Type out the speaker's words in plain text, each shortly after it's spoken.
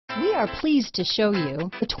We are pleased to show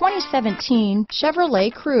you the 2017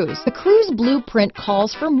 Chevrolet Cruze. The Cruze blueprint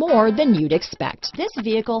calls for more than you'd expect. This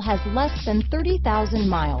vehicle has less than 30,000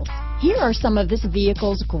 miles. Here are some of this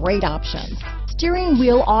vehicle's great options: steering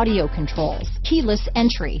wheel audio controls, keyless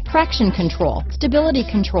entry, traction control, stability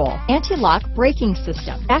control, anti-lock braking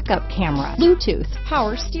system, backup camera, Bluetooth,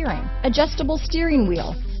 power steering, adjustable steering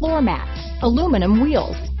wheel, floor mats, aluminum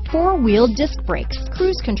wheels, four-wheel disc brakes,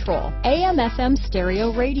 cruise control, AM/FM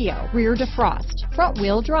stereo radio, rear defrost,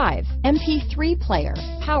 front-wheel drive, MP3 player,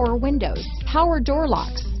 power windows, power door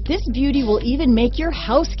locks. This beauty will even make your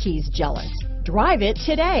house keys jealous. Drive it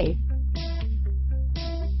today.